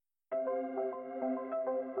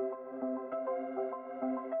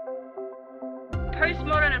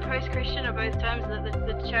postmodern and post-Christian are both terms that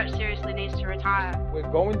the church seriously needs to retire. We're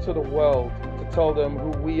going to the world to tell them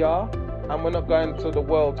who we are, and we're not going to the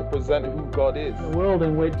world to present who God is. A world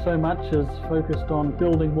in which so much is focused on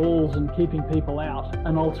building walls and keeping people out.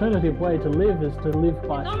 An alternative way to live is to live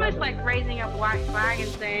by It's almost like raising a white flag and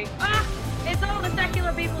saying, it's all the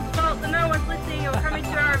secular people's fault that no one's listening or coming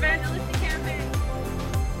to our evangelistic campaign.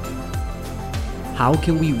 How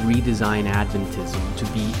can we redesign Adventism to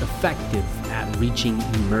be effective at reaching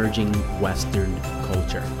emerging Western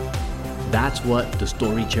culture? That's what the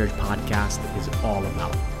Story Church podcast is all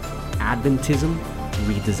about. Adventism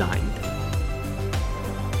redesigned.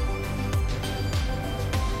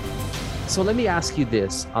 So let me ask you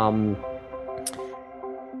this.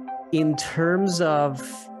 In terms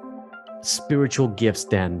of spiritual gifts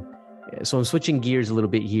then, so I'm switching gears a little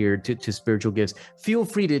bit here to spiritual gifts. Feel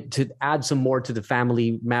free to add some more to the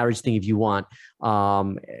family marriage thing if you want.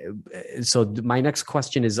 So my next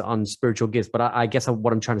question is on spiritual gifts, but I guess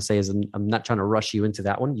what I'm trying to say is I'm not trying to rush you into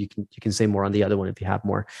that one. You can say more on the other one if you have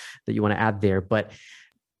more that you want to add there. But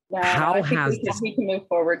we can move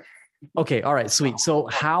forward. Okay, all right, sweet. So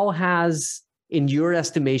how has, in your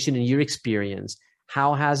estimation, in your experience,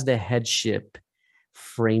 how has the headship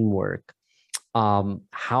framework,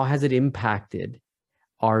 how has it impacted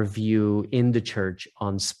our view in the church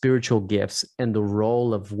on spiritual gifts and the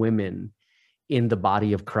role of women in the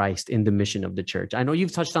body of Christ, in the mission of the church? I know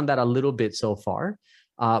you've touched on that a little bit so far,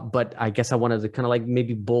 but I guess I wanted to kind of like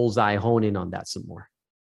maybe bullseye hone in on that some more.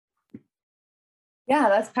 Yeah,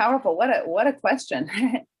 that's powerful. What a question.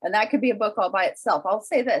 And that could be a book all by itself. I'll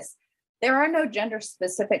say this. There are no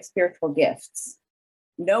gender-specific spiritual gifts.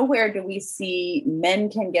 Nowhere do we see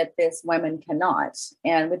men can get this, women cannot.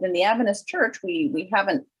 And within the Adventist church, we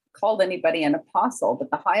haven't called anybody an apostle,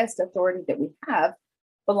 but the highest authority that we have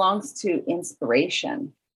belongs to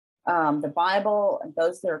inspiration. The Bible and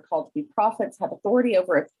those that are called to be prophets have authority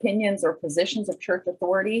over opinions or positions of church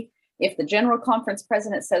authority. If the General Conference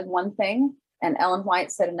president says one thing and Ellen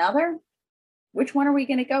White said another, which one are we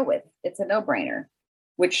going to go with? It's a no-brainer,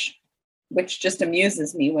 which just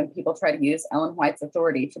amuses me when people try to use Ellen White's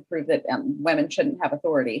authority to prove that women shouldn't have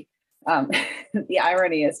authority. The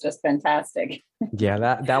irony is just fantastic. Yeah,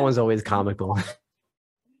 that one's always comical.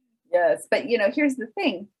 Yes, but here's the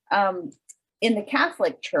thing. In the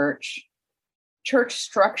Catholic Church, church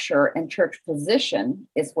structure and church position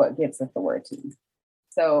is what gives authority.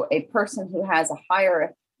 So a person who has a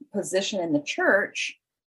higher position in the church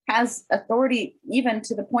has authority even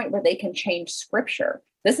to the point where they can change scripture.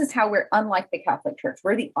 This is how we're unlike the Catholic Church.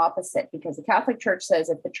 We're the opposite, because the Catholic Church says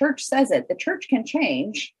if the church says it, the church can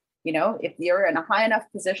change. If you're in a high enough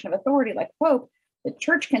position of authority like Pope, the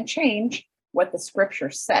church can change what the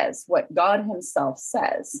scripture says, what God himself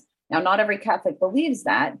says. Now, not every Catholic believes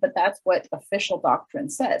that, but that's what official doctrine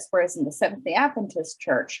says. Whereas in the Seventh-day Adventist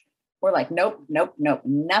Church, we're like, nope,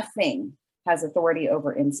 nothing has authority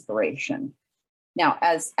over inspiration. Now,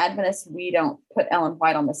 as Adventists, we don't put Ellen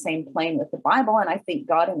White on the same plane with the Bible. And I think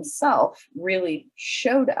God himself really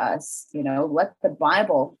showed us, let the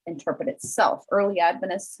Bible interpret itself. Early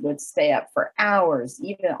Adventists would stay up for hours,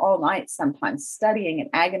 even all night, sometimes studying and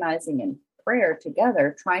agonizing in prayer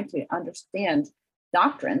together, trying to understand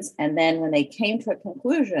doctrines. And then when they came to a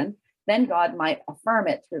conclusion, then God might affirm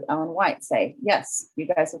it through Ellen White, say, yes, you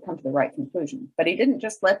guys have come to the right conclusion. But he didn't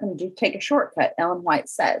just let them take a shortcut, Ellen White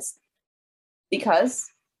says, because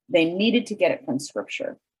they needed to get it from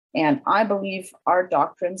scripture. And I believe our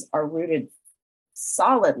doctrines are rooted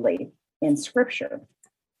solidly in scripture.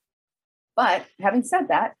 But having said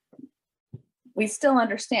that, we still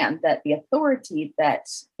understand that the authority that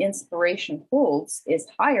inspiration holds is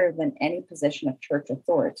higher than any position of church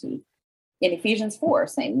authority. In Ephesians 4,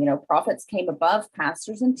 saying, prophets came above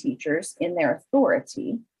pastors and teachers in their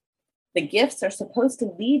authority. The gifts are supposed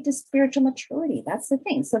to lead to spiritual maturity. That's the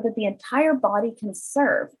thing, so that the entire body can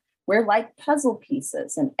serve. We're like puzzle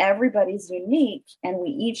pieces, and everybody's unique, and we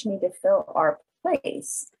each need to fill our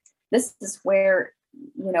place. This is where,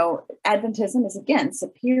 Adventism is, again,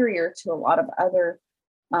 superior to a lot of other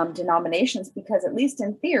denominations, because at least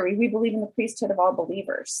in theory, we believe in the priesthood of all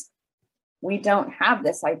believers. We don't have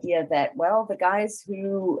this idea that, well, the guys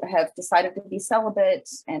who have decided to be celibate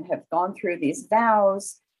and have gone through these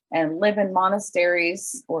vows and live in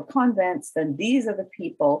monasteries or convents, then these are the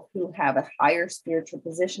people who have a higher spiritual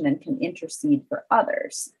position and can intercede for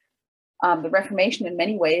others. The Reformation in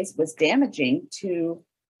many ways was damaging to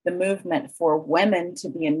the movement for women to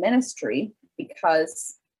be in ministry,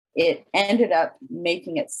 because it ended up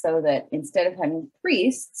making it so that instead of having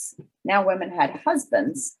priests, now women had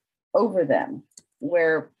husbands over them,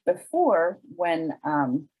 where before, when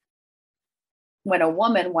when a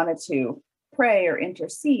woman wanted to pray or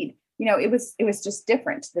intercede, it was just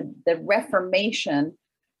different. The Reformation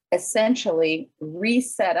essentially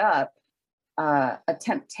reset up a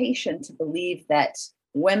temptation to believe that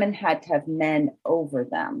women had to have men over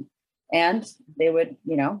them. And they would,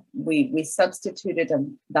 we substituted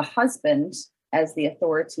the husband as the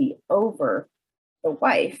authority over the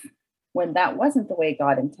wife, when that wasn't the way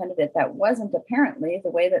God intended it. That wasn't apparently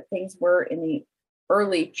the way that things were in the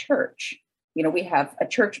early church. We have a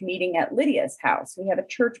church meeting at Lydia's house. We have a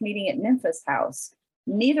church meeting at Nympha's house.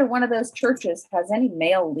 Neither one of those churches has any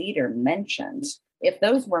male leader mentioned. If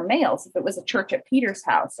those were males, if it was a church at Peter's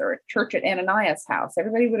house or a church at Ananias' house,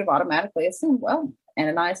 everybody would have automatically assumed, well,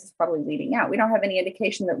 Ananias is probably leading out. We don't have any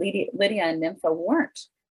indication that Lydia and Nympha weren't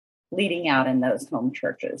leading out in those home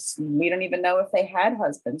churches. We don't even know if they had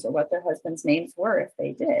husbands or what their husbands' names were if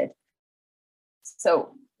they did.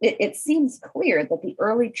 So it seems clear that the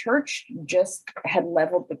early church just had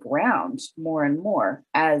leveled the ground more and more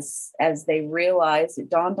as they realized, it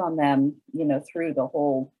dawned on them, through the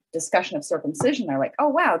whole discussion of circumcision. They're like, oh,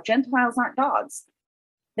 wow, Gentiles aren't dogs.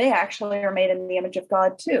 They actually are made in the image of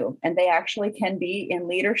God too. And they actually can be in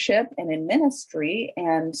leadership and in ministry,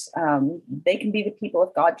 and they can be the people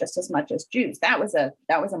of God just as much as Jews. That was a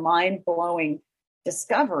mind-blowing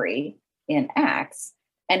discovery in Acts.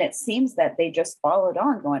 And it seems that they just followed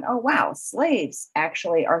on going, oh, wow, slaves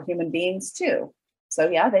actually are human beings too. So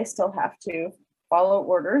yeah, they still have to follow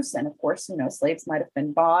orders. And of course, slaves might have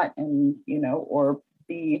been bought and, or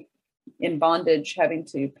be in bondage, having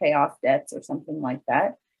to pay off debts or something like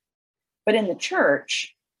that. But in the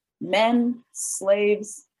church, men,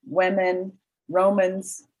 slaves, women,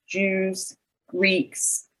 Romans, Jews,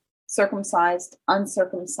 Greeks, circumcised,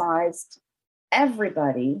 uncircumcised,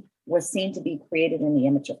 everybody was seen to be created in the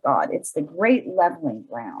image of God. It's the great leveling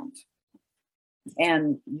ground.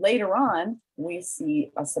 And later on, we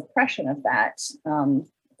see a suppression of that,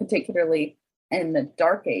 particularly in the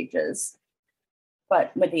Dark Ages.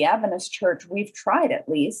 But with the Adventist Church, we've tried at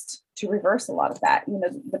least to reverse a lot of that.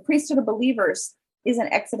 The priesthood of believers is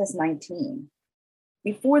in Exodus 19.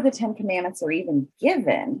 Before the 10 Commandments are even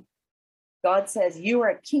given, God says, you are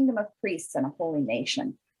a kingdom of priests and a holy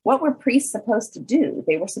nation. What were priests supposed to do?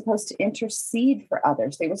 They were supposed to intercede for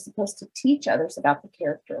others. They were supposed to teach others about the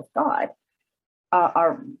character of God.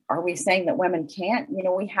 Are we saying that women can't?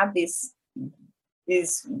 We have these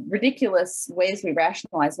ridiculous ways we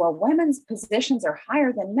rationalize, well, women's positions are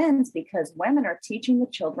higher than men's because women are teaching the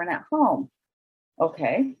children at home.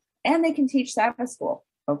 Okay. And they can teach Sabbath school.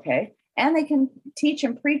 Okay. And they can teach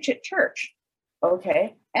and preach at church.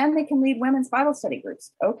 Okay. And they can lead women's Bible study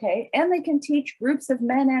groups. Okay. And they can teach groups of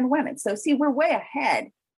men and women. So see, we're way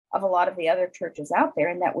ahead of a lot of the other churches out there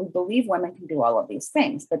in that we believe women can do all of these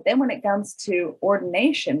things. But then when it comes to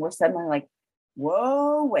ordination, we're suddenly like,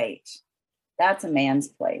 whoa, wait, that's a man's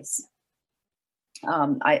place.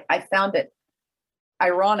 I found it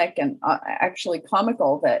ironic and actually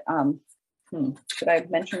comical that, should I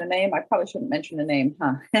mention the name? I probably shouldn't mention the name,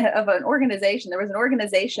 of an organization. There was an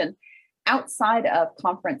organization outside of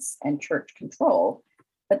conference and church control,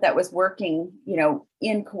 but that was working,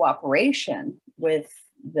 in cooperation with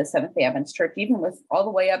the Seventh-day Adventist Church, even with all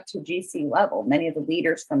the way up to GC level. Many of the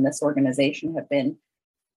leaders from this organization have been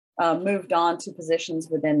moved on to positions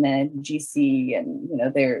within the GC, and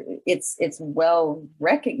it's well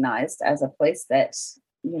recognized as a place that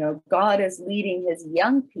God is leading His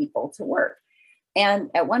young people to work.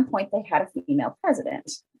 And at one point, they had a female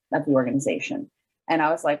president of the organization, and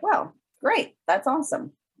I was like, well, great, that's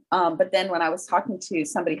awesome. But then when I was talking to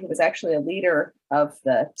somebody who was actually a leader of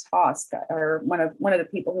the TOSC, or one of the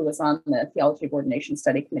people who was on the Theology of Ordination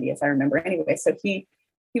Study Committee, as I remember anyway, so he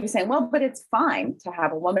was saying, well, but it's fine to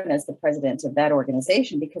have a woman as the president of that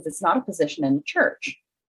organization because it's not a position in the church.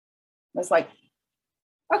 I was like,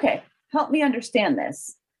 okay, help me understand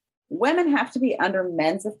this. Women have to be under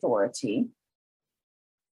men's authority,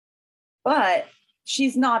 but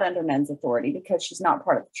she's not under men's authority because she's not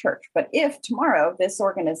part of the church. But if tomorrow this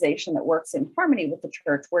organization that works in harmony with the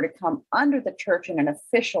church were to come under the church in an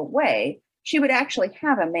official way, she would actually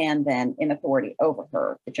have a man then in authority over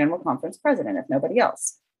her, the General Conference president, if nobody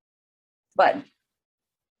else. But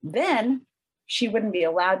then she wouldn't be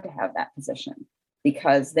allowed to have that position,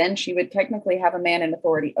 because then she would technically have a man in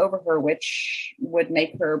authority over her, which would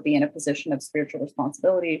make her be in a position of spiritual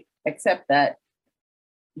responsibility, except that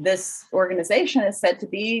this organization is said to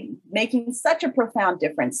be making such a profound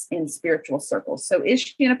difference in spiritual circles. So is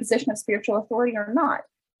she in a position of spiritual authority or not?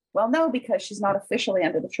 Well, no, because she's not officially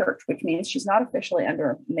under the church, which means she's not officially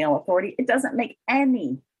under male authority. It doesn't make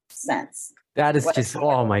any sense. That is just, whatsoever.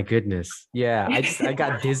 oh my goodness. Yeah. I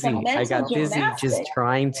got dizzy. I got dizzy just gymnastics.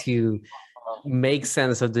 trying to make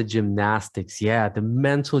sense of the gymnastics. Yeah. The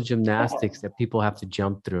mental gymnastics that people have to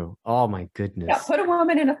jump through. Oh my goodness. Yeah, put a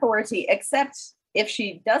woman in authority, except if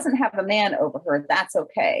she doesn't have a man over her, that's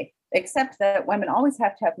okay. Except that women always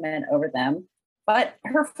have to have men over them. But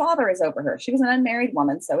her father is over her. She was an unmarried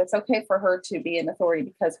woman, so it's okay for her to be in authority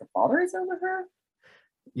because her father is over her.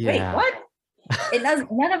 Yeah. Wait, what? It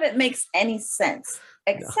doesn't. None of it makes any sense,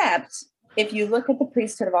 except if you look at the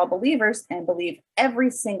priesthood of all believers and believe every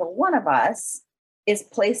single one of us is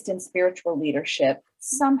placed in spiritual leadership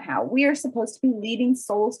somehow. We are supposed to be leading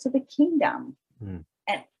souls to the kingdom,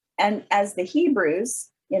 and as the Hebrews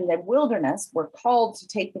in the wilderness were called to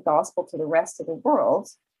take the gospel to the rest of the world.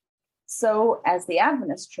 So as the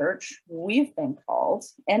Adventist church, we've been called,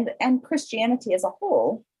 and Christianity as a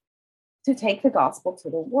whole, to take the gospel to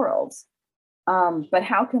the world. But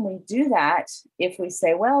how can we do that if we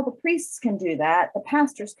say, well, the priests can do that, the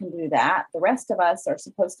pastors can do that, the rest of us are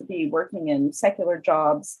supposed to be working in secular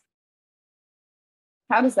jobs?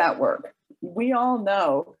 How does that work? We all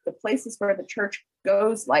know the places where the church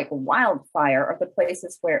goes like wildfire are the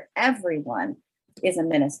places where everyone is a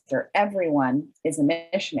minister, everyone is a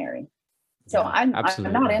missionary. So I'm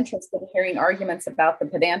not interested in hearing arguments about the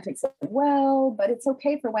pedantics of, well, but it's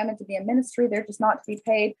okay for women to be in ministry. They're just not to be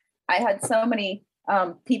paid. I had so many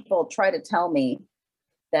people try to tell me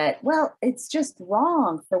that, well, it's just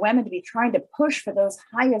wrong for women to be trying to push for those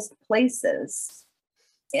highest places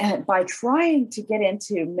and by trying to get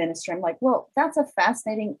into ministry. I'm like, well, that's a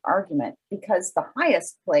fascinating argument because the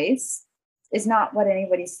highest place is not what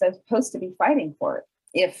anybody's supposed to be fighting for.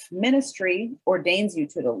 If ministry ordains you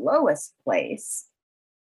to the lowest place,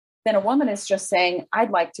 then a woman is just saying,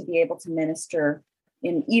 I'd like to be able to minister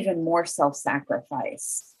in even more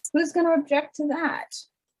self-sacrifice. Who's going to object to that?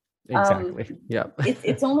 Exactly. Yeah.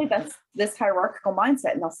 It's only this hierarchical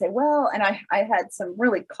mindset. And they'll say, well, and I had some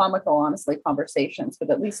really comical, honestly, conversations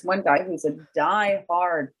with at least one guy who's a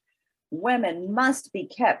diehard, women must be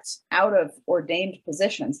kept out of ordained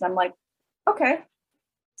positions. And I'm like, okay,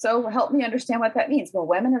 so help me understand what that means. Well,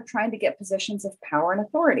 women are trying to get positions of power and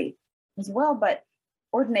authority as well, but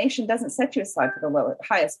ordination doesn't set you aside for the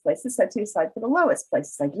highest place. It sets you aside for the lowest place.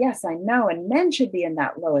 It's like, yes, I know, and men should be in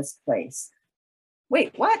that lowest place.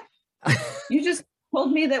 Wait, what? You just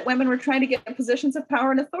told me that women were trying to get positions of power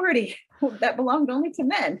and authority that belonged only to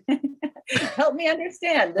men. Help me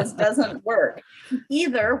understand. This doesn't work.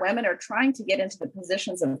 Either women are trying to get into the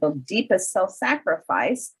positions of the deepest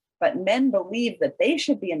self-sacrifice, but men believe that they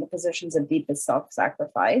should be in the positions of deepest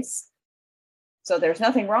self-sacrifice. So there's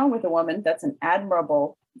nothing wrong with a woman. That's an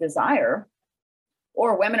admirable desire.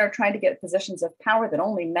 Or women are trying to get positions of power that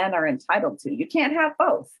only men are entitled to. You can't have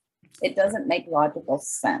both. It doesn't make logical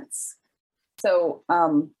sense. So,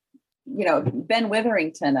 Ben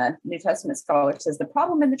Witherington, a New Testament scholar, says the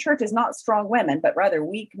problem in the church is not strong women, but rather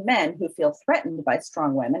weak men who feel threatened by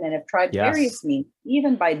strong women and have tried various means,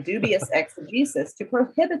 even by dubious exegesis, to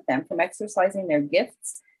prohibit them from exercising their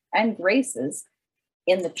gifts and graces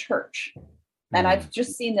in the church. And I've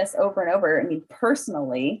just seen this over and over. I mean,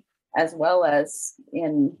 personally, as well as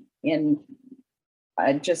in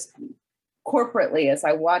just corporately, as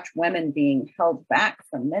I watch women being held back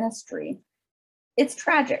from ministry, it's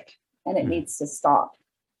tragic and it needs to stop.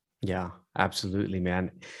 Yeah, absolutely,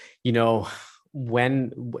 man.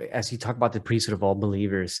 As you talk about the priesthood of all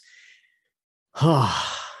believers,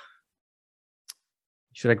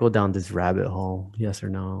 should I go down this rabbit hole? Yes or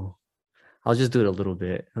no? I'll just do it a little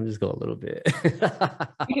bit. I'll just go a little bit.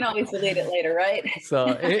 You can always delete it later, right?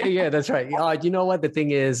 So yeah, that's right. You know what? The thing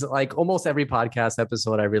is, like almost every podcast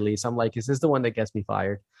episode I release, I'm like, is this the one that gets me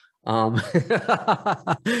fired? But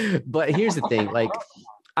here's the thing, like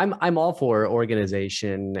I'm all for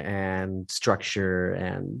organization and structure.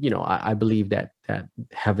 And, I believe that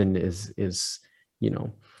heaven is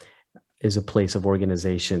a place of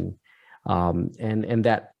organization. And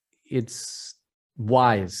that it's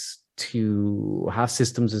wise to have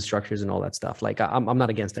systems and structures and all that stuff. Like I'm not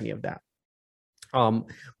against any of that. But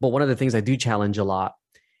one of the things I do challenge a lot,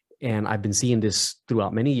 and I've been seeing this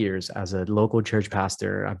throughout many years as a local church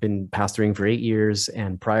pastor. I've been pastoring for 8 years.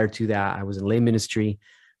 And prior to that, I was in lay ministry.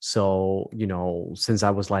 So, since I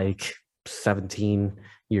was like 17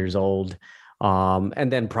 years old.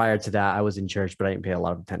 And then prior to that, I was in church, but I didn't pay a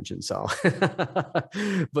lot of attention. So,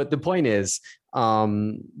 but the point is,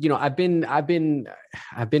 I've been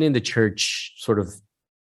in the church sort of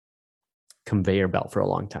conveyor belt for a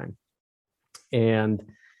long time. And,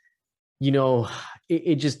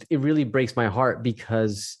 it really breaks my heart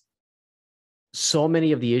because so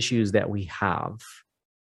many of the issues that we have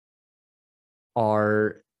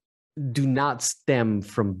do not stem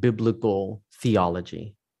from biblical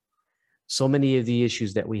theology. So many of the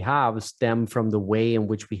issues that we have stem from the way in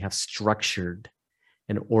which we have structured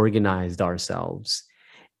and organized ourselves.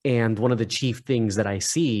 And one of the chief things that I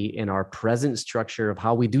see in our present structure of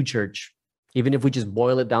how we do church, even if we just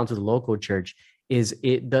boil it down to the local church, is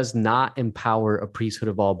it does not empower a priesthood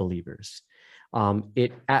of all believers.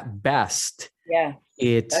 It at best, that's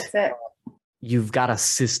it. You've got a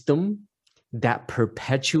system that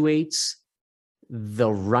perpetuates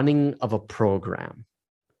the running of a program.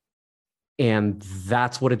 And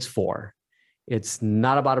that's what it's for. It's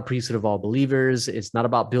not about a priesthood of all believers. It's not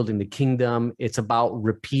about building the kingdom. It's about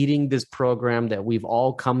repeating this program that we've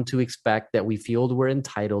all come to expect, that we feel we're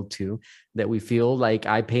entitled to, that we feel like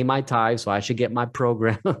I pay my tithe, so I should get my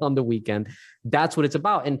program on the weekend. That's what it's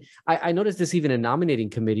about. And I noticed this even in nominating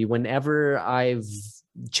committee. Whenever I've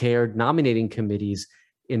chaired nominating committees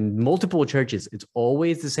in multiple churches, it's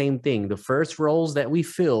always the same thing. The first roles that we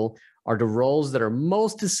fill are the roles that are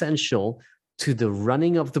most essential to the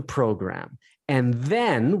running of the program. And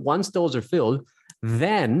then once those are filled,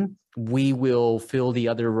 then we will fill the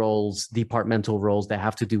other roles, departmental roles that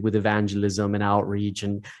have to do with evangelism and outreach.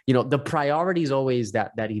 And, you know, the priority is always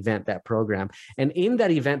that event, that program. And in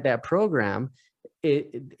that event, that program,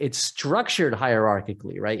 it's structured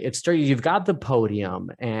hierarchically, right? It's structured. You've got the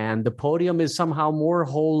podium, and the podium is somehow more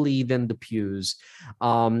holy than the pews.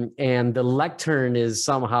 And the lectern is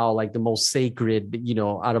somehow like the most sacred, you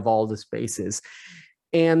know, out of all the spaces.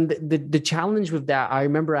 And the challenge with that, I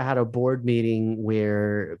remember I had a board meeting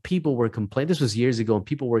where people were complaining. This was years ago, and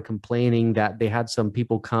people were complaining that they had some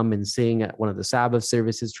people come and sing at one of the Sabbath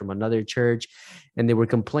services from another church. And they were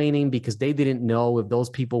complaining because they didn't know if those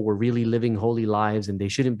people were really living holy lives and they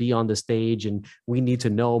shouldn't be on the stage. And we need to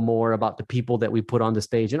know more about the people that we put on the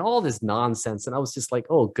stage and all this nonsense. And I was just like,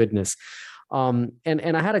 oh, goodness. And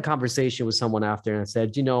I had a conversation with someone after, and I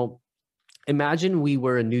said, you know, imagine we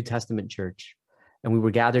were a New Testament church. And we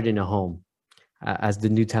were gathered in a home, as the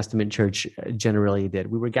New Testament church generally did.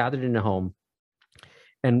 We were gathered in a home,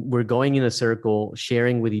 and we're going in a circle,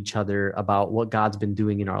 sharing with each other about what God's been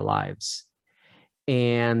doing in our lives.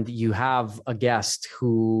 And you have a guest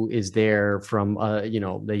who is there from, you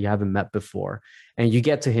know, that you haven't met before. And you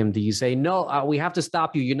get to him, do you say, no, we have to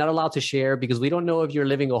stop you. You're not allowed to share because we don't know if you're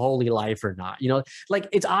living a holy life or not. You know, like,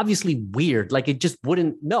 it's obviously weird. Like, it just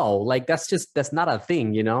wouldn't know. Like, that's not a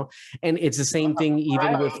thing, you know? And it's the same thing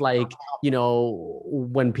even with, like, you know,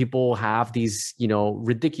 when people have these, you know,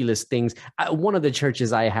 ridiculous things. One of the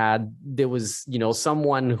churches I had, there was, you know,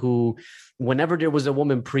 someone who, whenever there was a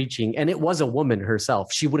woman preaching, and it was a woman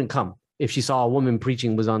herself, she wouldn't come if she saw a woman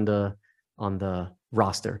preaching was on the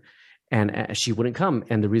roster, and she wouldn't come.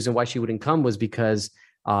 And the reason why she wouldn't come was because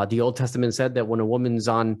the Old Testament said that when a woman's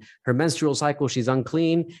on her menstrual cycle, she's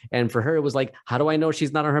unclean. And for her, it was like, how do I know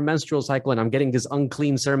she's not on her menstrual cycle? And I'm getting this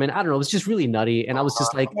unclean sermon. I don't know. It was just really nutty. And I was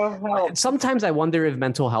just like, sometimes I wonder if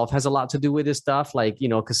mental health has a lot to do with this stuff. Like, you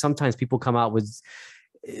know, because sometimes people come out with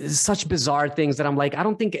such bizarre things that I'm like, I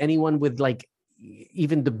don't think anyone with like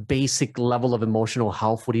even the basic level of emotional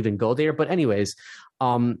health would even go there. But anyways,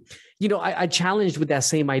 you know, I challenged with that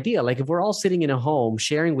same idea. Like, if we're all sitting in a home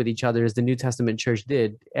sharing with each other as the New Testament church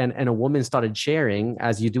did, and a woman started sharing,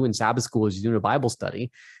 as you do in Sabbath school, as you do in a Bible study,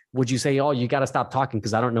 would you say, oh, you got to stop talking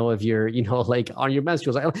because I don't know if you're, you know, like on your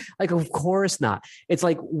menstruals? Like, of course not. It's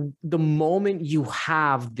like the moment you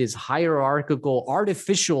have this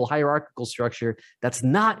artificial hierarchical structure that's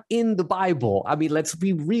not in the Bible. I mean, let's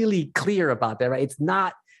be really clear about that, right? It's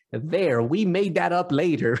not there. We made that up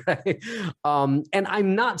later, right? And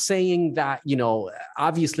I'm not saying that, you know,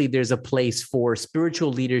 obviously there's a place for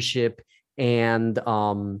spiritual leadership and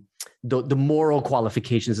the moral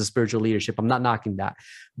qualifications of spiritual leadership. I'm not knocking that,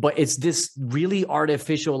 but it's this really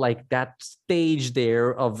artificial, like that stage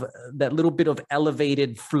there of that little bit of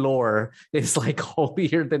elevated floor is like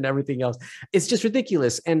holier than everything else. It's just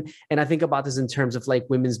ridiculous. And I think about this in terms of like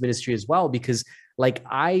women's ministry as well, because like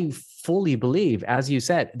I fully believe, as you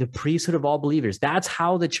said, the priesthood of all believers, that's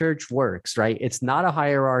how the church works, right? It's not a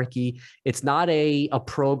hierarchy. It's not a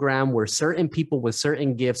program where certain people with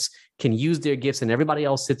certain gifts can use their gifts and everybody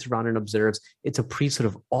else sits around and observes. It's a priesthood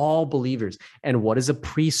of all believers. And what is a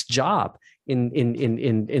priest's job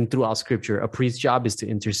in throughout scripture? A priest's job is to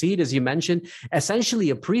intercede, as you mentioned. Essentially,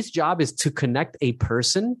 a priest's job is to connect a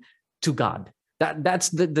person to God. That's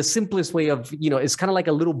the simplest way of, you know, it's kind of like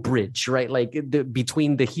a little bridge, right? Like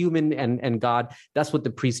between the human and God. That's what the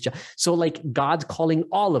priest job. So like God's calling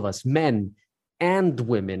all of us, men and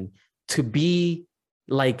women, to be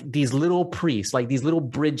like these little priests, like these little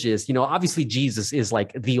bridges. Obviously Jesus is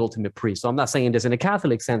like the ultimate priest. So I'm not saying this in a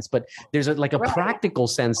Catholic sense, but there's like a practical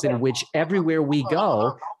sense in which everywhere we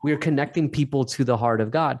go, we're connecting people to the heart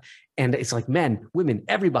of God. And it's like men, women,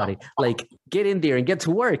 everybody, like get in there and get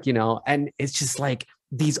to work, and it's just like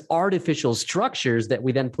these artificial structures that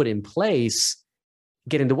we then put in place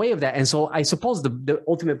get in the way of that. And so I suppose the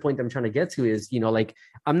ultimate point I'm trying to get to is, like,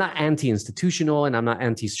 I'm not anti-institutional and I'm not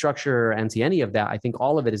anti-structure or anti any of that. I think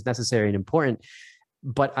all of it is necessary and important.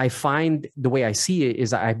 But I find the way I see it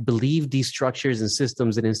is I believe these structures and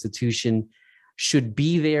systems and institution should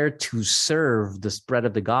be there to serve the spread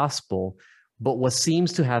of the gospel. But what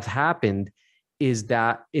seems to have happened is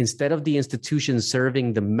that instead of the institution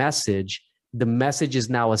serving the message is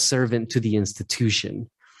now a servant to the institution,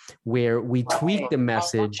 where we tweak the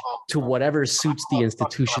message to whatever suits the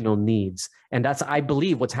institutional needs. And that's, I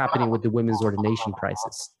believe, what's happening with the women's ordination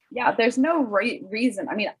crisis. Yeah, there's no reason.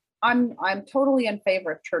 I mean, I'm totally in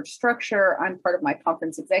favor of church structure. I'm part of my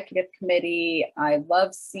conference executive committee. I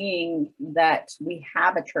love seeing that we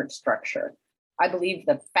have a church structure. I believe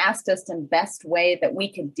the fastest and best way that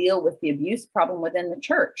we could deal with the abuse problem within the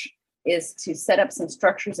church is to set up some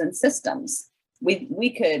structures and systems. We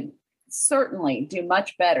could certainly do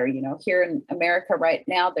much better. Here in America right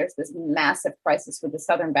now, there's this massive crisis with the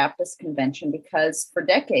Southern Baptist Convention because for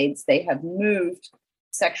decades they have moved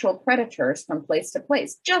sexual predators from place to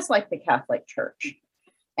place, just like the Catholic Church.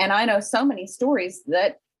 And I know so many stories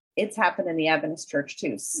that it's happened in the Adventist Church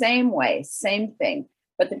too. Same way, same thing.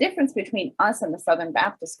 But the difference between us and the Southern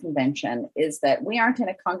Baptist Convention is that we aren't in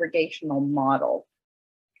a congregational model.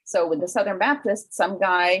 So with the Southern Baptist, some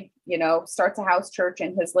guy, starts a house church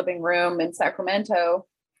in his living room in Sacramento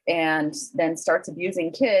and then starts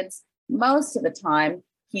abusing kids. Most of the time,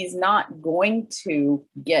 he's not going to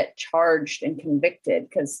get charged and convicted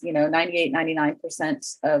because, 98,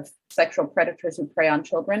 99% of sexual predators who prey on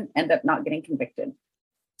children end up not getting convicted.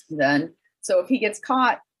 So if he gets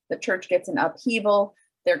caught, the church gets an upheaval.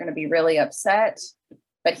 They're going to be really upset.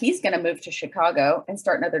 But he's going to move to Chicago and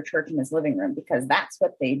start another church in his living room because that's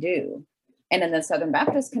what they do. And in the Southern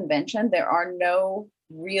Baptist Convention, there are no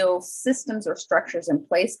real systems or structures in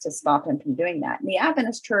place to stop him from doing that. In the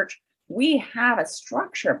Adventist Church, we have a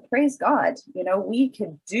structure, praise God. We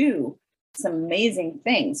could do some amazing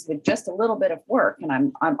things with just a little bit of work. And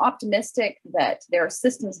I'm optimistic that there are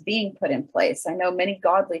systems being put in place. I know many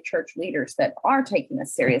godly church leaders that are taking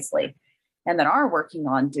this seriously and that are working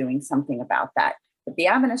on doing something about that. But the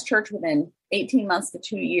Adventist Church within 18 months to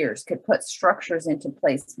 2 years could put structures into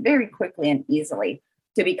place very quickly and easily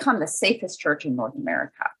to become the safest church in North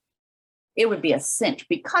America. It would be a cinch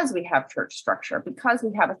because we have church structure, because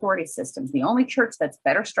we have authority systems. The only church that's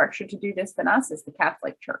better structured to do this than us is the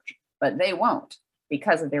Catholic Church, but they won't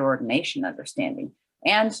because of their ordination understanding.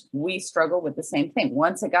 And we struggle with the same thing.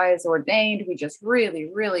 Once a guy is ordained, we just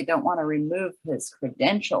really, really don't want to remove his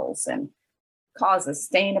credentials and cause a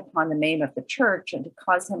stain upon the name of the church and to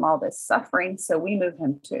cause him all this suffering. So we move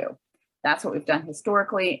him too. That's what we've done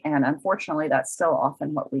historically. And unfortunately, that's still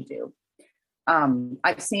often what we do.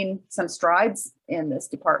 I've seen some strides in this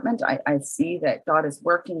department. I see that God is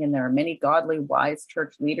working and there are many godly, wise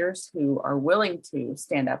church leaders who are willing to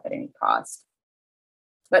stand up at any cost.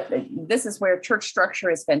 But this is where church structure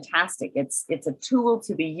is fantastic. It's a tool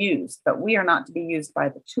to be used, but we are not to be used by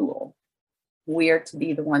the tool. We are to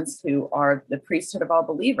be the ones who are the priesthood of all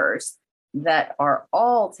believers that are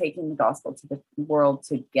all taking the gospel to the world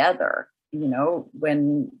together.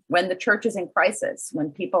 When the church is in crisis,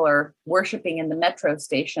 when people are worshiping in the metro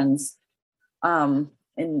stations on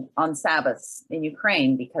Sabbaths in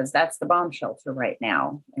Ukraine, because that's the bomb shelter right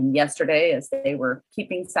now. And yesterday, as they were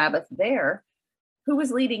keeping Sabbath there, who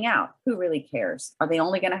was leading out? Who really cares? Are they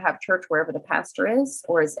only going to have church wherever the pastor is?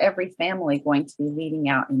 Or is every family going to be leading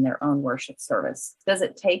out in their own worship service? Does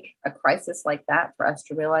it take a crisis like that for us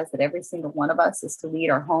to realize that every single one of us is to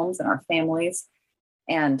lead our homes and our families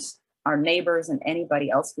and our neighbors and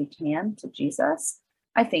anybody else we can to Jesus?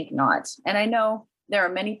 I think not. And I know there are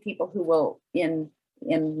many people who will in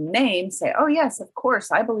name say, oh yes, of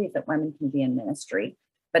course, I believe that women can be in ministry.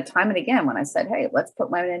 But time and again, when I said, hey, let's put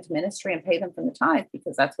women into ministry and pay them from the tithe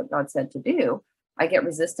because that's what God said to do, I get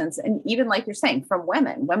resistance. And even like you're saying, from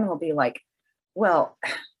women will be like, well,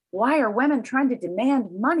 why are women trying to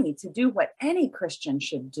demand money to do what any Christian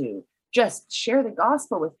should do? Just share the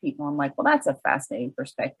gospel with people. I'm like, well, that's a fascinating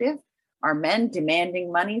perspective. Are men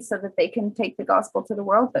demanding money so that they can take the gospel to the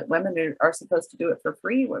world, but women are supposed to do it for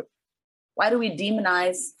free? Why do we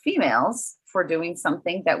demonize females for doing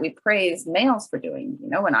something that we praise males for doing?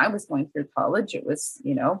 When I was going through college, it was,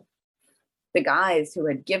 the guys who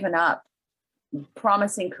had given up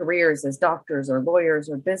promising careers as doctors or lawyers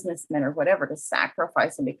or businessmen or whatever to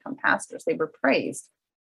sacrifice and become pastors. They were praised.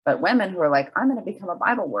 But women who are like, I'm going to become a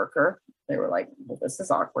Bible worker, they were like, well, this is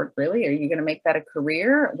awkward. Really? Are you going to make that a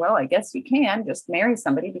career? Well, I guess you can just marry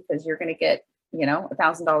somebody because you're going to get,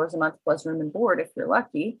 $1,000 a month plus room and board if you're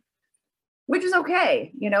lucky, which is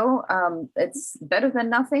okay. It's better than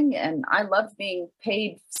nothing. And I love being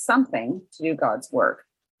paid something to do God's work.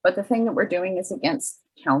 But the thing that we're doing is against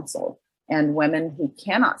counsel. And women who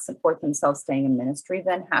cannot support themselves staying in ministry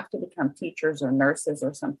then have to become teachers or nurses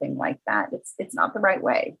or something like that. It's not the right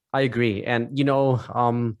way. I agree. And,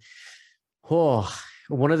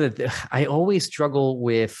 I always struggle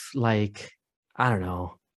with, like, I don't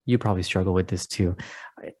know, you probably struggle with this too.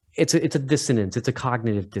 It's a dissonance. It's a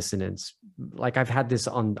cognitive dissonance. Like, I've had this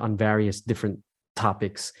on various different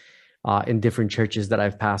topics in different churches that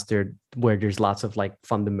I've pastored, where there's lots of like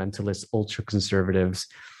fundamentalist, ultra conservatives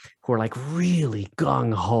who are like really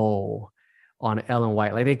gung-ho on Ellen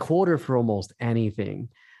White. Like, they quote her for almost anything.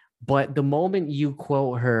 But the moment you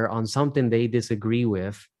quote her on something they disagree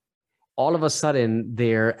with, all of a sudden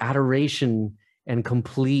their adoration and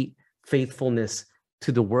complete faithfulness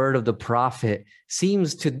to the word of the prophet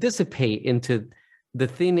seems to dissipate into the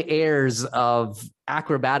thin airs of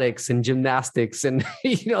acrobatics and gymnastics. And,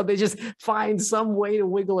 they just find some way to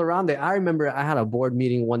wiggle around it. I remember I had a board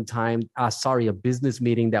meeting one time, a business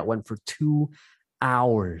meeting that went for 2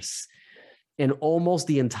 hours. And almost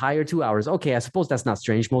the entire 2 hours, okay, I suppose that's not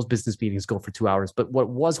strange. Most business meetings go for 2 hours. But what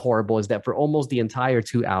was horrible is that for almost the entire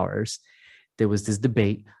 2 hours, there was this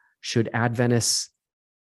debate. Should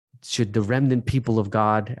the remnant people of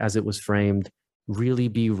God, as it was framed, really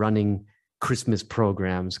be running Christmas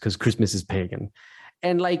programs because Christmas is pagan?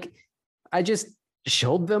 And like, I just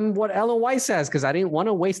showed them what Ellen White says, because I didn't want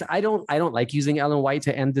to waste. I don't like using Ellen White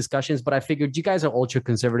to end discussions, but I figured you guys are ultra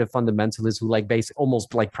conservative fundamentalists who like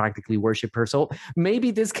almost like practically worship her. So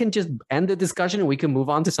maybe this can just end the discussion and we can move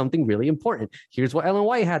on to something really important. Here's what Ellen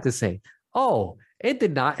White had to say. Oh, it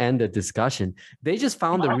did not end the discussion. They just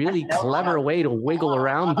found a really clever way to wiggle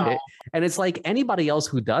around it. And it's like anybody else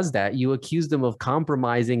who does that, you accuse them of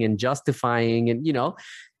compromising and justifying, and,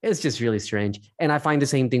 it's just really strange. And I find the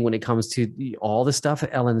same thing when it comes to all the stuff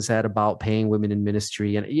Ellen said about paying women in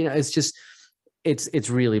ministry. And, it's just, it's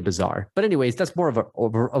really bizarre. But anyways, that's more of a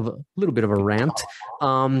little bit of a rant.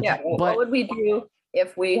 What would we do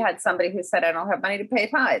if we had somebody who said, I don't have money to pay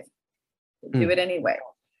tithe? Do it anyway.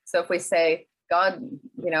 So if we say, God,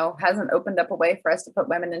 hasn't opened up a way for us to put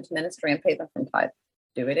women into ministry and pay them from tithe,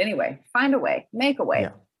 do it anyway. Find a way, make a way,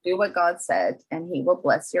 do what God said, and he will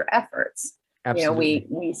bless your efforts. Absolutely.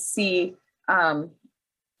 We see, and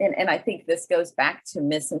I think this goes back to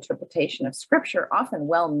misinterpretation of scripture, often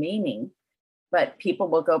well-meaning, but people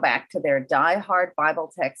will go back to their diehard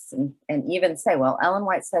Bible texts and even say, well, Ellen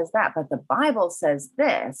White says that, but the Bible says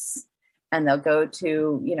this. And they'll go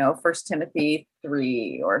to, 1 Timothy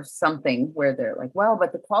 3 or something where they're like, well,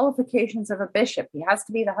 but the qualifications of a bishop, he has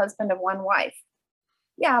to be the husband of one wife.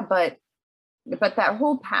 Yeah, but that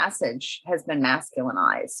whole passage has been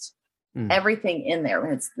masculinized. Everything in there.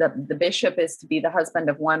 It's the bishop is to be the husband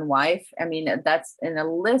of one wife. I mean, that's in a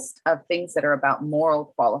list of things that are about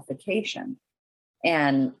moral qualification.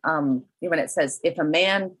 And when it says, if a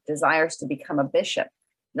man desires to become a bishop,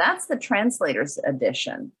 that's the translator's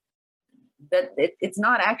edition. That it's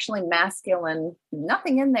not actually masculine.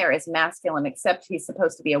 Nothing in there is masculine except he's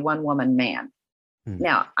supposed to be a one-woman man.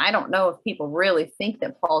 Now, I don't know if people really think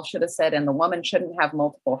that Paul should have said, and the woman shouldn't have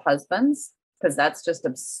multiple husbands, because that's just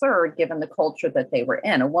absurd given the culture that they were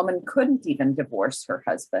in. A woman couldn't even divorce her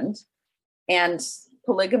husband. And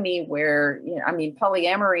polygamy,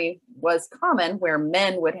 polyamory was common where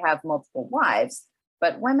men would have multiple wives.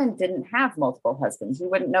 But women didn't have multiple husbands. You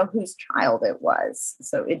wouldn't know whose child it was.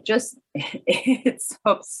 So it's so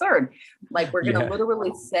absurd. Like, we're going to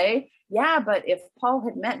literally say, but if Paul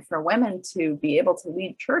had meant for women to be able to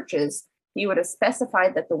lead churches, he would have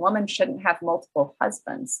specified that the woman shouldn't have multiple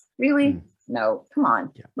husbands. Really? No, come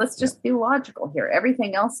on. Let's just be logical here.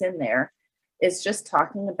 Everything else in there is just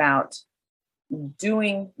talking about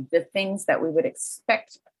doing the things that we would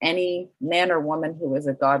expect any man or woman who is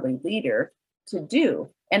a godly leader to do.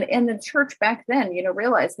 And the church back then,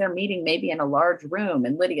 realized they're meeting maybe in a large room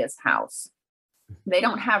in Lydia's house. They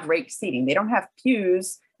don't have raked seating. They don't have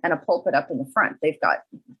pews and a pulpit up in the front. They've got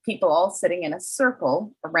people all sitting in a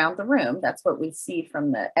circle around the room. That's what we see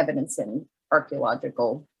from the evidence in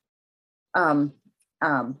archaeological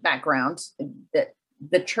background, that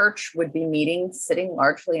the church would be meeting, sitting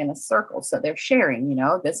largely in a circle. So they're sharing,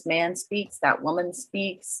 this man speaks, that woman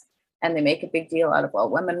speaks. And they make a big deal out of, well,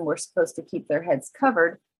 women were supposed to keep their heads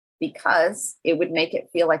covered. because it would make it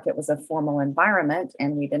feel like it was a formal environment,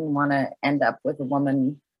 and we didn't want to end up with a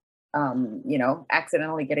woman,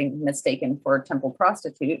 accidentally getting mistaken for a temple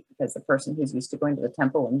prostitute, because the person who's used to going to the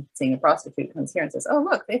temple and seeing a prostitute comes here and says, "Oh,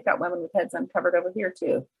 look, they've got women with heads uncovered over here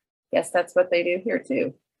too. Yes, that's what they do here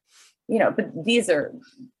too." But these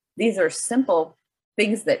are simple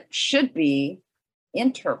things that should be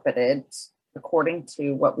interpreted according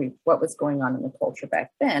to what was going on in the culture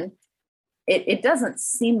back then. It doesn't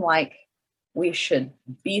seem like we should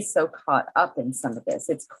be so caught up in some of this.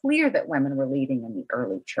 It's clear that women were leading in the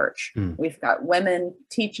early church. We've got women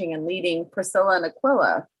teaching and leading. Priscilla and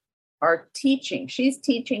Aquila are teaching. She's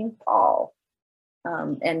teaching Paul.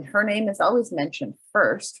 And her name is always mentioned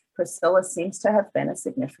first. Priscilla seems to have been a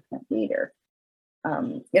significant leader.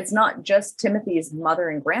 It's not just Timothy's mother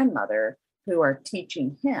and grandmother who are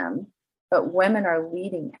teaching him, but women are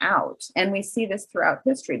leading out. And we see this throughout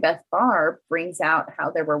history. Beth Barr brings out how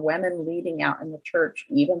there were women leading out in the church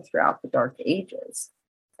even throughout the Dark Ages.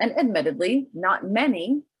 And admittedly, not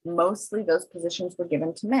many, mostly those positions were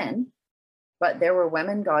given to men, but there were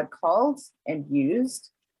women God called and used.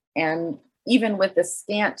 And even with the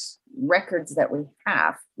scant records that we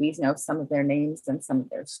have, we know some of their names and some of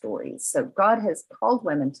their stories. So God has called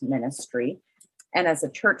women to ministry. And as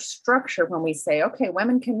a church structure, when we say, okay,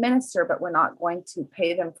 women can minister, but we're not going to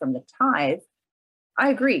pay them from the tithe, I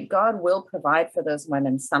agree. God will provide for those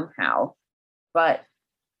women somehow. But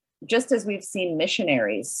just as we've seen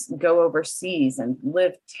missionaries go overseas and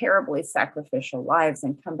live terribly sacrificial lives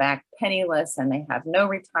and come back penniless, and they have no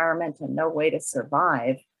retirement and no way to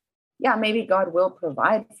survive, yeah, maybe God will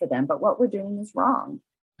provide for them, but what we're doing is wrong.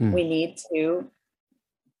 We need to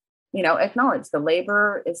acknowledge the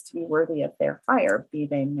laborer is to be worthy of their hire, be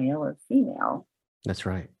they male or female. That's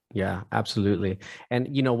right. Yeah, absolutely. And,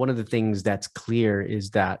 one of the things that's clear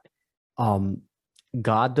is that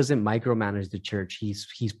God doesn't micromanage the church.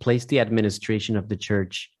 He's placed the administration of the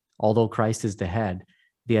church, although Christ is the head,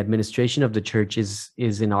 the administration of the church is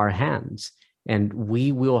in our hands, and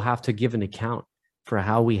we will have to give an account for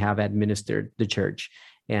how we have administered the church.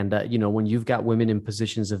 And, when you've got women in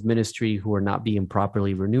positions of ministry who are not being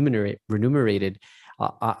properly remunerated,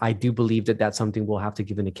 I do believe that that's something we'll have to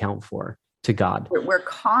give an account for to God. We're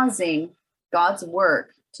causing God's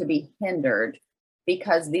work to be hindered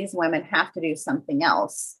because these women have to do something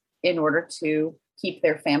else in order to keep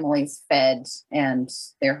their families fed and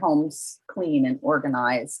their homes clean and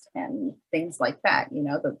organized and things like that.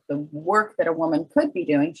 The work that a woman could be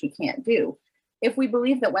doing, she can't do. If we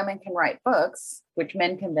believe that women can write books, which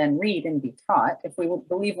men can then read and be taught, if we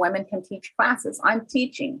believe women can teach classes, I'm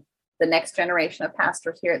teaching the next generation of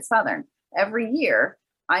pastors here at Southern. Every year,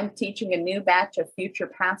 I'm teaching a new batch of future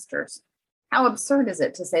pastors. How absurd is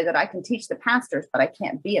it to say that I can teach the pastors, but I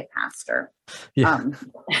can't be a pastor? Yeah.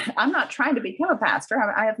 I'm not trying to become a pastor.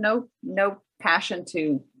 I have no passion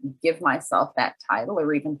to give myself that title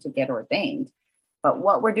or even to get ordained. But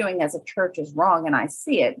what we're doing as a church is wrong. And I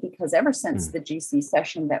see it because ever since the GC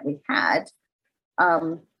session that we had,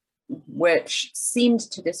 which seemed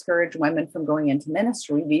to discourage women from going into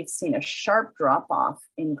ministry, we've seen a sharp drop off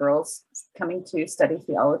in girls coming to study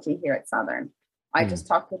theology here at Southern. I just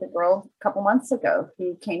talked with a girl a couple months ago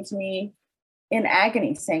who came to me in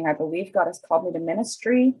agony saying, I believe God has called me to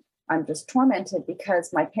ministry. I'm just tormented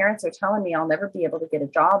because my parents are telling me I'll never be able to get a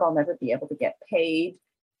job. I'll never be able to get paid.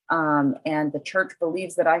 And the church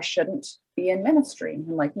believes that I shouldn't be in ministry.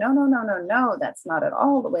 I'm like, no, that's not at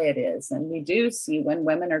all the way it is. And we do see when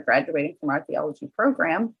women are graduating from our theology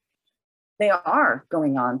program, they are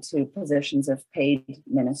going on to positions of paid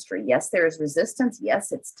ministry. Yes, there is resistance.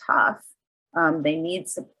 Yes, it's tough. They need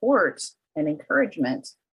support and encouragement,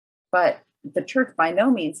 but the church by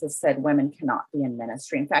no means has said women cannot be in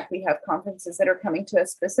ministry. In fact, we have conferences that are coming to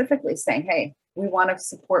us specifically saying, hey, we want to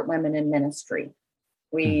support women in ministry.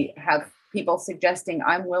 We have people suggesting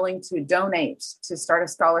I'm willing to donate to start a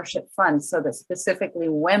scholarship fund so that specifically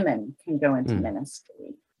women can go into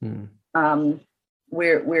ministry.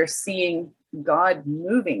 We're seeing God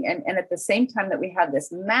moving. And at the same time that we have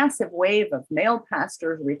this massive wave of male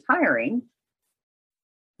pastors retiring,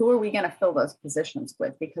 who are we going to fill those positions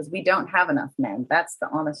with? Because we don't have enough men. That's the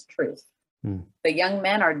honest truth. The young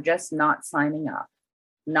men are just not signing up,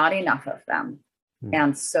 not enough of them.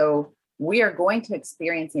 And so we are going to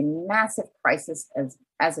experience a massive crisis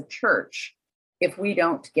as a church if we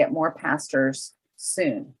don't get more pastors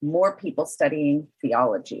soon, more people studying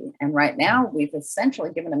theology. And right now, we've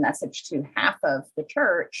essentially given a message to half of the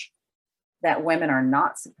church that women are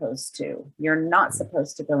not supposed to. You're not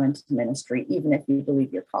supposed to go into ministry, even if you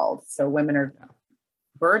believe you're called. So women are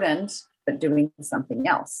burdened, but doing something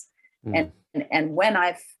else. And when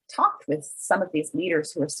I've talked with some of these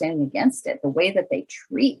leaders who are standing against it, the way that they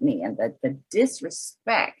treat me and the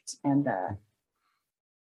disrespect and the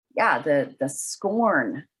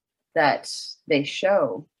scorn that they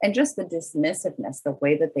show, and just the dismissiveness, the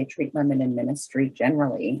way that they treat women in ministry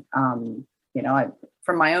generally.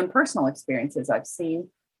 From my own personal experiences, I've seen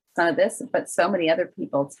some of this, but so many other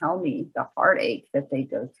people tell me the heartache that they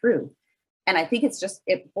go through. And I think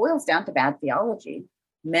it boils down to bad theology.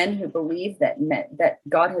 Men who believe that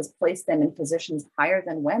God has placed them in positions higher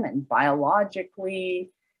than women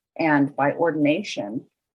biologically and by ordination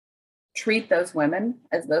treat those women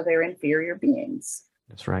as though they're inferior beings.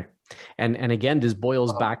 That's right. And again, this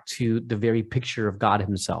boils back to the very picture of God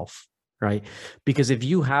himself, right? Because if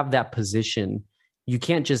you have that position, you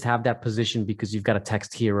can't just have that position because you've got a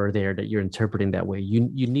text here or there that you're interpreting that way. You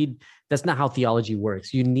need, that's not how theology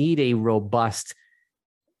works. You need a robust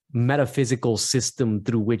metaphysical system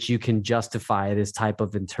through which you can justify this type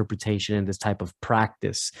of interpretation and this type of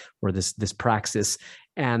practice or this praxis.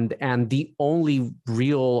 And the only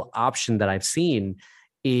real option that I've seen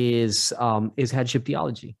is headship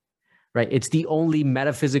theology, right? It's the only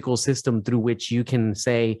metaphysical system through which you can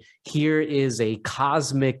say, here is a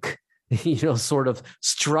cosmic, sort of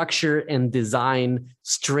structure and design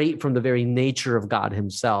straight from the very nature of God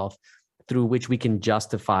himself, through which we can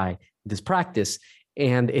justify this practice.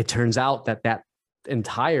 And it turns out that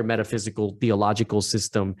entire metaphysical theological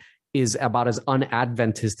system is about as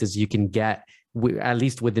un-Adventist as you can get, at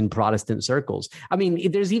least within Protestant circles. I mean,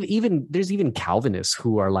 there's even Calvinists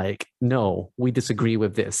who are like, no, we disagree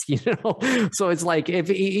with this, So it's like, if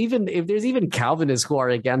there's even Calvinists who are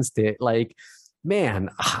against it, like, man,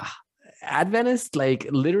 Adventist, like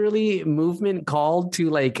literally movement called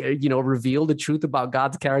to reveal the truth about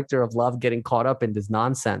God's character of love, getting caught up in this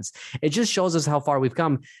nonsense. It just shows us how far we've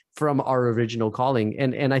come from our original calling.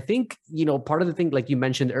 And I think, part of the thing, like you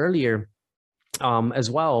mentioned earlier,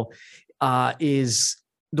 as well, is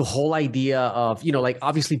the whole idea of,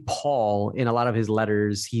 obviously Paul in a lot of his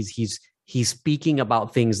letters, he's speaking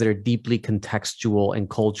about things that are deeply contextual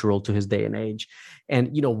and cultural to his day and age. And,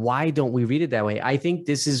 why don't we read it that way? I think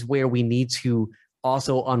this is where we need to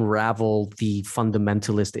also unravel the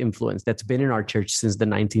fundamentalist influence that's been in our church since the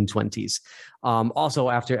 1920s. Also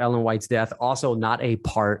after Ellen White's death, also not a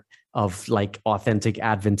part of like authentic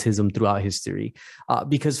Adventism throughout history,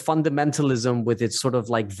 because fundamentalism with its sort of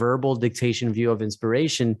like verbal dictation view of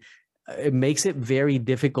inspiration, it makes it very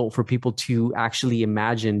difficult for people to actually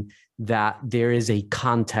imagine that there is a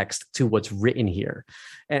context to what's written here.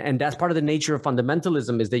 And that's part of the nature of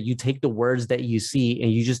fundamentalism, is that you take the words that you see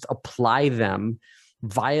and you just apply them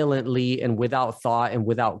violently and without thought and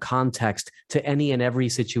without context to any and every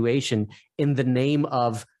situation in the name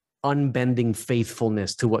of unbending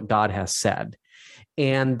faithfulness to what God has said.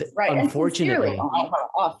 And right, unfortunately, and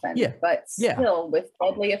often, but still with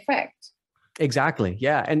deadly effect. Exactly.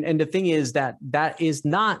 Yeah. And the thing is that is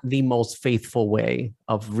not the most faithful way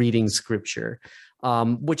of reading scripture,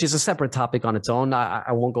 which is a separate topic on its own.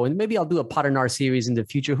 I won't go in. Maybe I'll do a Potter series in the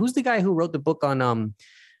future. Who's the guy who wrote the book on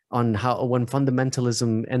how when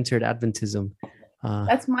fundamentalism entered Adventism?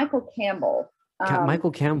 That's Michael Campbell.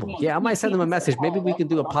 Michael Campbell. Yeah, I might send him a message. Maybe we can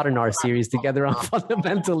do a Potter series together on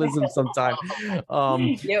fundamentalism sometime.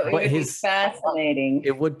 It would be fascinating.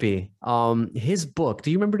 It would be. His book.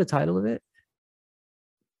 Do you remember the title of it?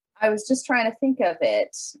 I was just trying to think of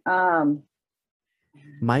it.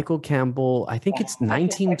 Michael Campbell, I think it's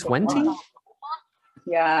 1920.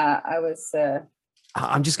 Yeah, I was.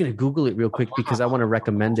 I'm just going to Google it real quick because I want to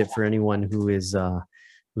recommend it for anyone who is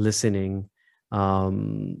listening.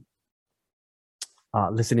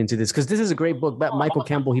 Listening to this, because this is a great book. But Michael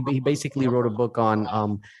Campbell, he basically wrote a book on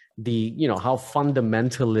how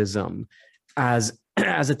fundamentalism as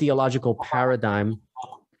a theological paradigm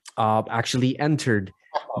actually entered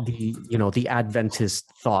the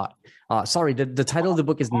Adventist thought. The title of the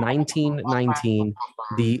book is 1919: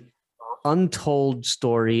 The Untold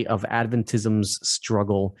Story of Adventism's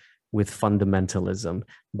Struggle with Fundamentalism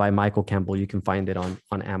by Michael Campbell. You can find it on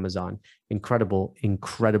Amazon. Incredible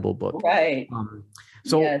book. Right.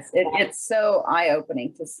 Yes, it's so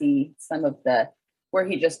eye-opening to see some of where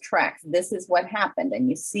he just tracks, this is what happened. And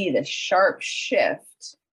you see the sharp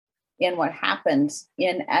shift in what happened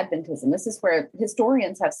in Adventism. This is where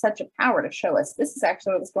historians have such a power to show us, this is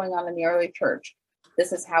actually what was going on in the early church.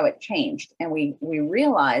 This is how it changed. And we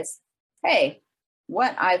realize, hey,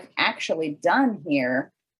 what I've actually done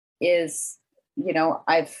here is,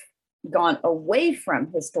 I've gone away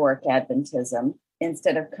from historic Adventism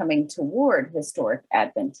instead of coming toward historic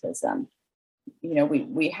Adventism.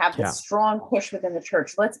 we have this strong push within the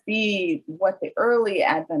church. Let's be what the early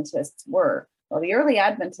Adventists were. Well, the early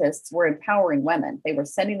Adventists were empowering women. They were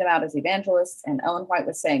sending them out as evangelists, and Ellen White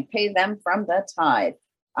was saying, pay them from the tithe.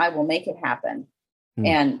 I will make it happen.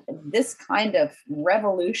 And this kind of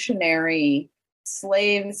revolutionary,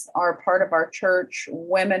 slaves are part of our church,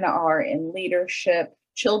 women are in leadership,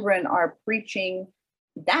 children are preaching.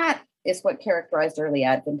 That is what characterized early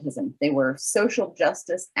Adventism. They were social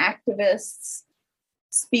justice activists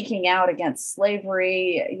speaking out against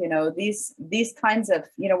slavery. These kinds of,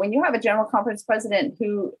 when you have a General Conference president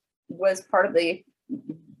who was part of the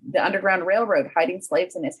Underground Railroad hiding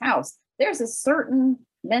slaves in his house, there's a certain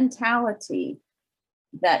mentality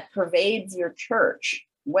that pervades your church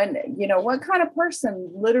when, what kind of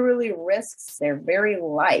person literally risks their very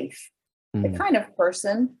life, the kind of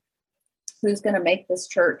person who's going to make this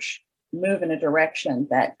church move in a direction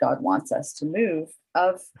that God wants us to move,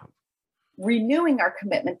 of renewing our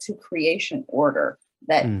commitment to creation order,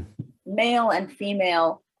 that male and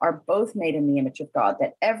female are both made in the image of God,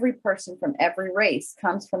 that every person from every race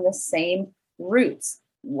comes from the same roots.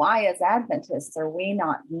 Why, as Adventists, are we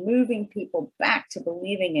not moving people back to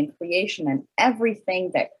believing in creation and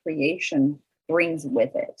everything that creation brings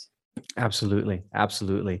with it? Absolutely.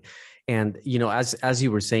 And, as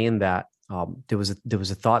you were saying that, there was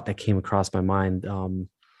a thought that came across my mind.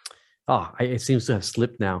 It seems to have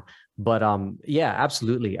slipped now. But yeah,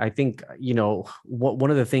 absolutely. I think,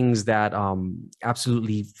 one of the things that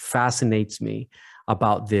absolutely fascinates me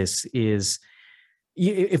about this is,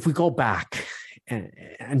 if we go back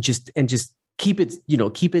and just keep it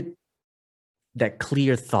that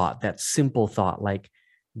clear thought, that simple thought, like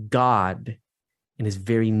God in his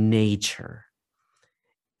very nature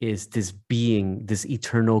is this being, this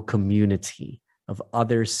eternal community of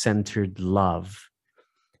other-centered love.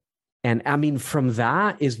 And I mean, from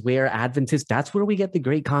that is where Adventists, that's where we get the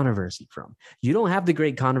great controversy from. You don't have the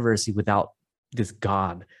great controversy without this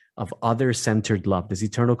God of other-centered love, this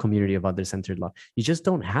eternal community of other-centered love. You just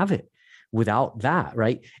don't have it without that,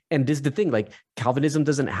 right? And this is the thing, like Calvinism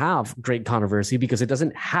doesn't have great controversy because it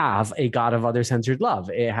doesn't have a God of other-centered love.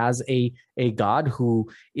 It has a God who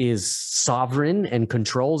is sovereign and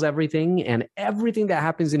controls everything, and everything that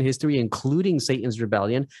happens in history, including Satan's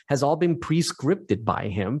rebellion, has all been prescripted by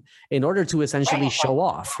him in order to essentially show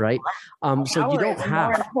off, right? So you don't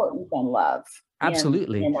have... more important than love.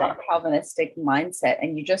 Absolutely. In that Calvinistic mindset.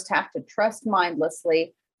 And you just have to trust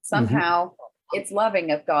mindlessly. Somehow it's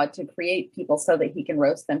loving of God to create people so that he can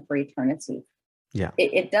roast them for eternity. Yeah.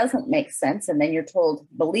 It doesn't make sense. And then you're told,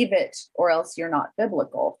 believe it, or else you're not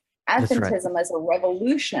biblical. Adventism is a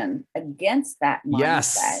revolution against that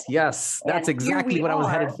mindset. Yes. That's exactly what I was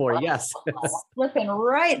headed for. Yes. Slipping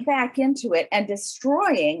right back into it and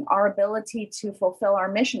destroying our ability to fulfill our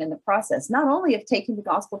mission in the process, not only of taking the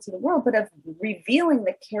gospel to the world, but of revealing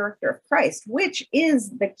the character of Christ, which is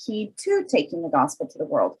the key to taking the gospel to the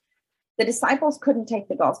world. The disciples couldn't take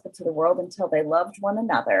the gospel to the world until they loved one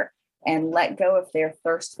another and let go of their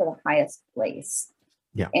thirst for the highest place.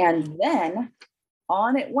 Yeah. And then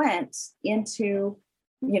on it went into,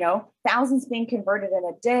 thousands being converted in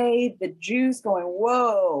a day, the Jews going,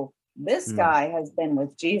 whoa, this guy has been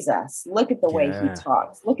with Jesus. Look at the way he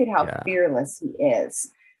talks. Look at how fearless he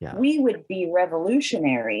is. Yeah. We would be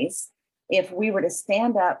revolutionaries if we were to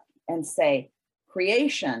stand up and say,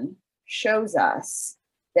 creation shows us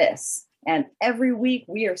this. And every week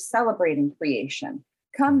we are celebrating creation.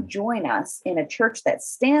 Come join us in a church that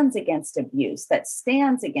stands against abuse, that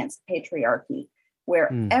stands against patriarchy,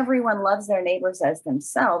 where everyone loves their neighbors as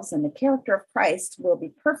themselves, and the character of Christ will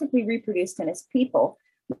be perfectly reproduced in his people.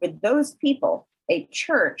 With those people, a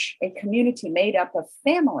church, a community made up of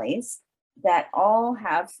families that all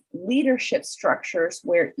have leadership structures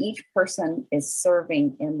where each person is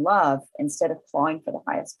serving in love instead of clawing for the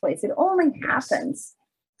highest place. It only happens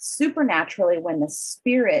supernaturally when the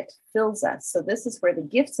Spirit fills us. So this is where the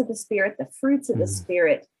gifts of the Spirit, the fruits of the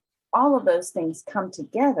Spirit, all of those things come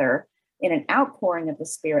together in an outpouring of the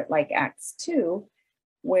Spirit, like Acts 2,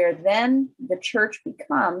 where then the church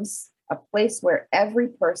becomes a place where every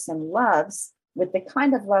person loves with the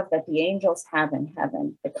kind of love that the angels have in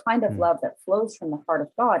heaven, the kind of love that flows from the heart of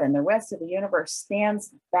God, and the rest of the universe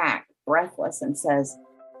stands back breathless and says,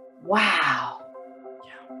 wow,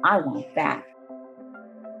 I want that.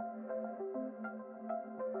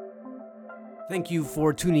 Thank you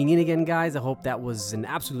for tuning in again, guys. I hope that was an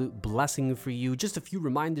absolute blessing for you. Just a few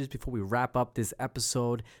reminders before we wrap up this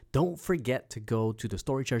episode. Don't forget to go to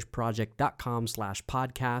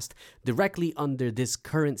thestorychurchproject.com/podcast. Directly under this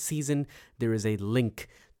current season, there is a link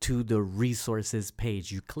to the resources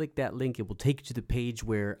page. You click that link, it will take you to the page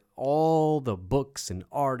where all the books and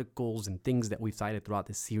articles and things that we've cited throughout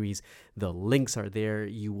this series. The links are there.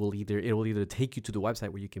 It will either take you to the website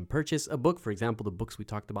where you can purchase a book. For example, the books we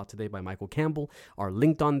talked about today by Michael Campbell are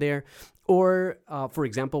linked on there. Or, for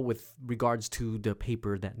example, with regards to the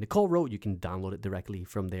paper that Nicole wrote, you can download it directly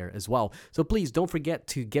from there as well. So please don't forget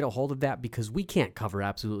to get a hold of that, because we can't cover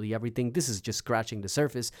absolutely everything. This is just scratching the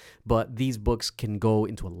surface, but these books can go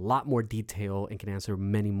into a lot more detail and can answer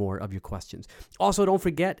many more of your questions. Also, don't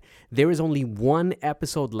forget, there is only one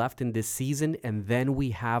episode left in this season, and then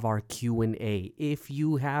we have our Q&A. If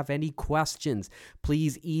you have any questions,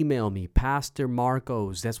 please email me, Pastor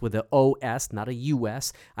Marcos. That's with an O-S, not a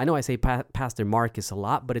U-S. I know I say Pastor Marcus a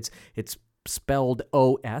lot, but it's spelled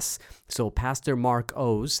O-S. So Pastor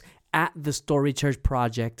Marcos at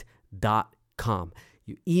thestorychurchproject.com.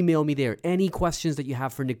 You email me there. Any questions that you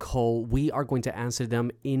have for Nicole, we are going to answer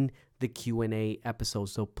them in the Q&A episode.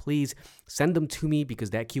 So please send them to me, because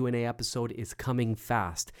that Q&A episode is coming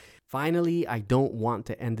fast. Finally, I don't want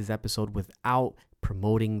to end this episode without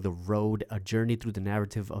promoting The Road, a journey through the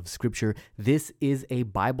narrative of Scripture. This is a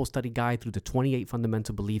Bible study guide through the 28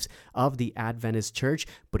 fundamental beliefs of the Adventist Church.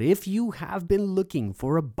 But if you have been looking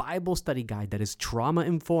for a Bible study guide that is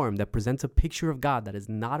trauma-informed, that presents a picture of God that is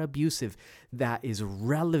not abusive, that is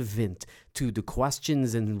relevant to the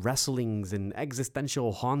questions and wrestlings and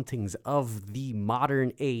existential hauntings of the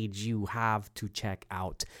modern age, you have to check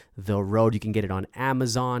out The Road. You can get it on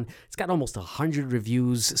Amazon. It's got almost 100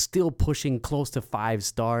 reviews, still pushing close to 5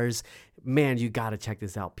 stars. Man, you got to check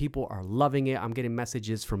this out. People are loving it. I'm getting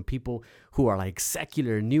messages from people who are like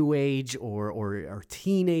secular new age or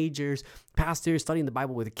teenagers, pastors studying the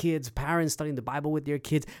Bible with kids, parents studying the Bible with their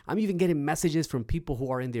kids. I'm even getting messages from people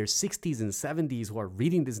who are in their 60s and 70s who are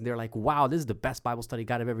reading this, and they're like, wow, this is the best Bible study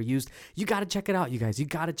guide I've ever used. You got to check it out, you guys. You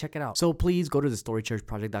got to check it out. So please go to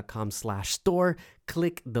thestorychurchproject.com/store,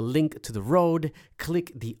 click the link to The Road,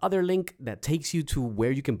 click the other link that takes you to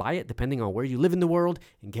where you can buy it, depending on where you live in the world,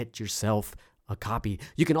 and get yourself a copy.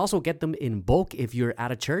 You can also get them in bulk. If you're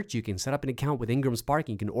at a church, you can set up an account with Ingram Spark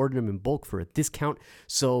and you can order them in bulk for a discount.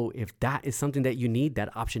 So if that is something that you need,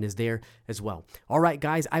 that option is there as well. All right,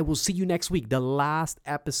 guys, I will see you next week. The last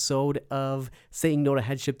episode of Saying No to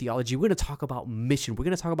Headship Theology. We're going to talk about mission. We're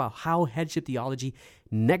going to talk about how headship theology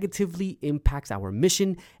negatively impacts our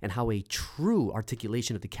mission, and how a true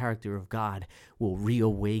articulation of the character of God will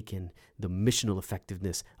reawaken the missional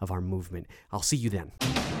effectiveness of our movement. I'll see you then.